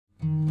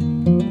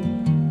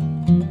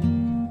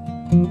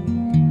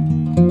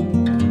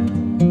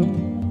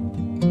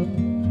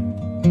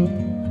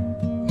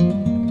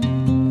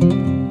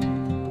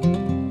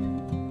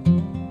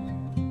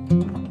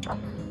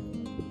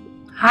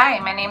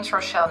name's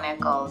Rochelle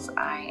Nichols.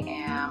 I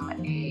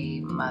am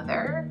a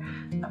mother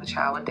of a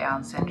child with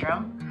Down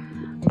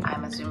syndrome.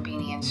 I'm a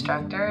Zumbini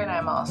instructor, and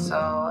I'm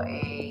also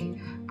a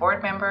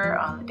board member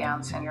on the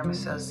Down Syndrome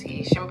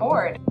Association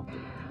board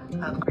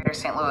of Greater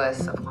St.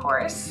 Louis, of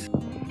course.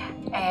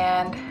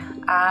 And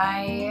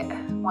I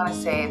want to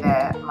say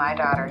that my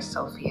daughter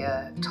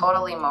Sophia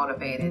totally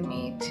motivated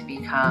me to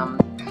become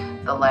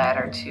the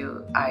latter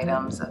two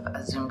items of a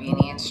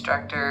Zumbini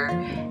instructor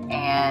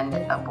and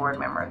a board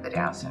member of the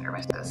Down Syndrome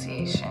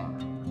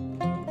Association.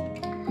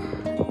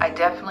 I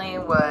definitely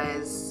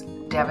was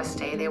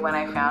devastated when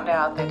I found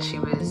out that she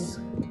was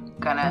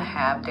gonna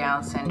have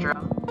Down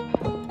syndrome,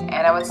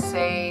 and I would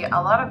say a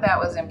lot of that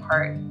was in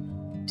part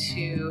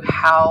to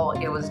how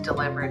it was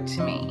delivered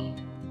to me.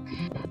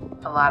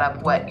 A lot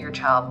of what your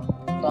child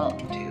won't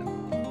do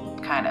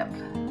kind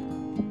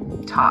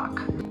of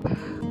talk,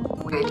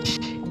 which,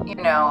 you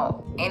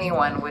know,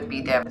 anyone would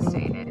be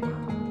devastated.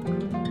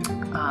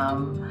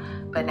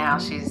 But now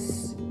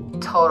she's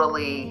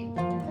totally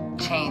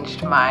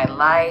changed my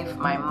life,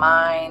 my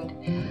mind,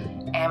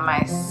 and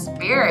my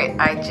spirit.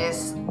 I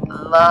just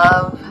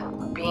love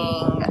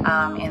being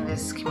in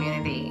this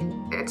community.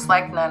 It's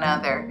like none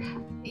other.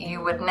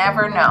 You would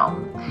never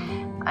know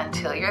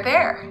until you're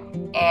there.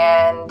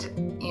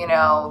 And you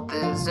know,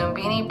 the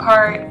Zumbini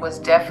part was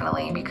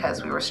definitely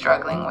because we were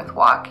struggling with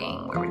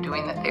walking. We were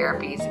doing the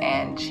therapies,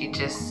 and she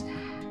just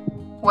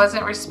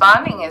wasn't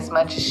responding as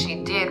much as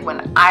she did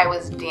when I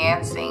was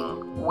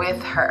dancing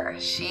with her.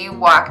 She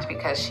walked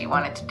because she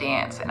wanted to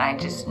dance, and I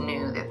just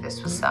knew that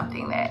this was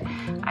something that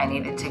I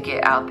needed to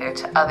get out there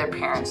to other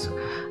parents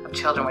of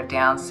children with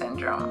Down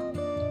syndrome.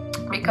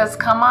 Because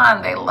come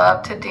on, they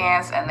love to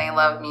dance and they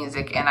love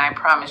music, and I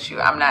promise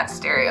you, I'm not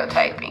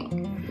stereotyping.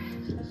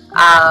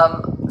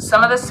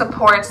 Some of the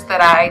supports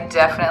that I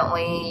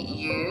definitely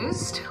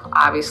used,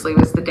 obviously,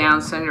 was the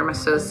Down Syndrome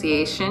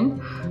Association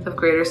of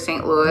Greater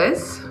St.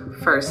 Louis,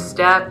 First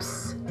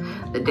Steps,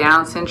 the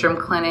Down Syndrome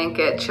Clinic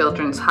at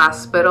Children's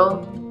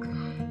Hospital,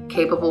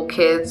 Capable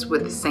Kids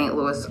with the St.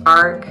 Louis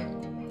ARC.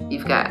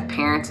 You've got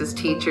parents as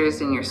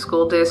teachers in your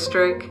school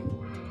district,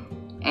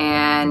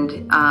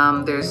 and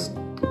there's,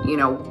 you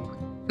know,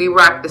 We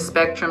Rock the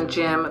Spectrum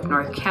Gym of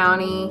North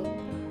County,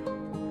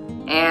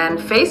 and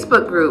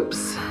Facebook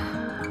groups.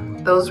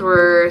 Those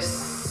were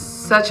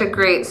such a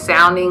great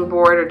sounding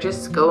board, or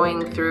just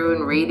going through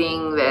and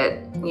reading that,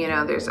 you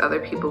know, there's other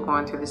people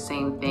going through the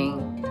same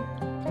thing.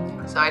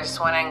 So I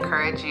just want to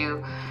encourage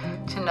you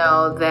to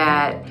know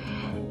that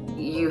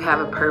you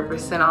have a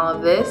purpose in all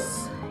of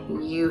this.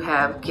 You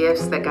have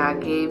gifts that God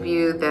gave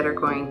you that are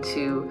going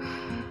to,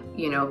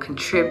 you know,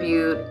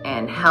 contribute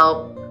and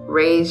help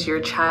raise your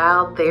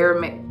child. They're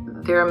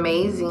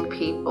amazing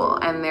people,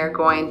 and they're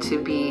going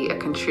to be a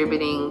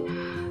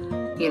contributing,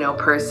 you know,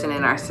 person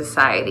in our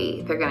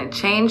society. They're going to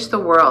change the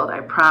world, I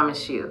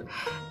promise you.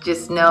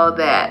 Just know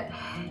that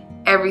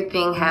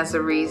everything has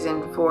a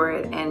reason for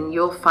it, and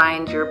you'll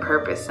find your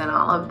purpose in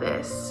all of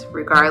this,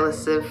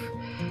 regardless if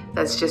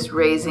that's just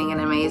raising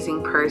an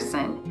amazing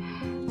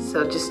person.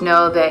 So just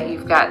know that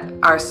you've got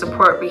our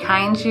support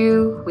behind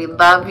you. We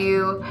love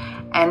you,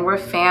 and we're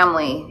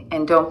family,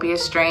 and don't be a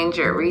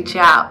stranger. Reach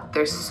out.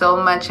 There's so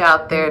much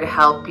out there to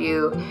help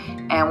you,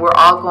 and we're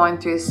all going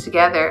through this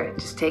together,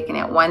 just taking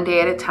it one day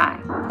at a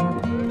time.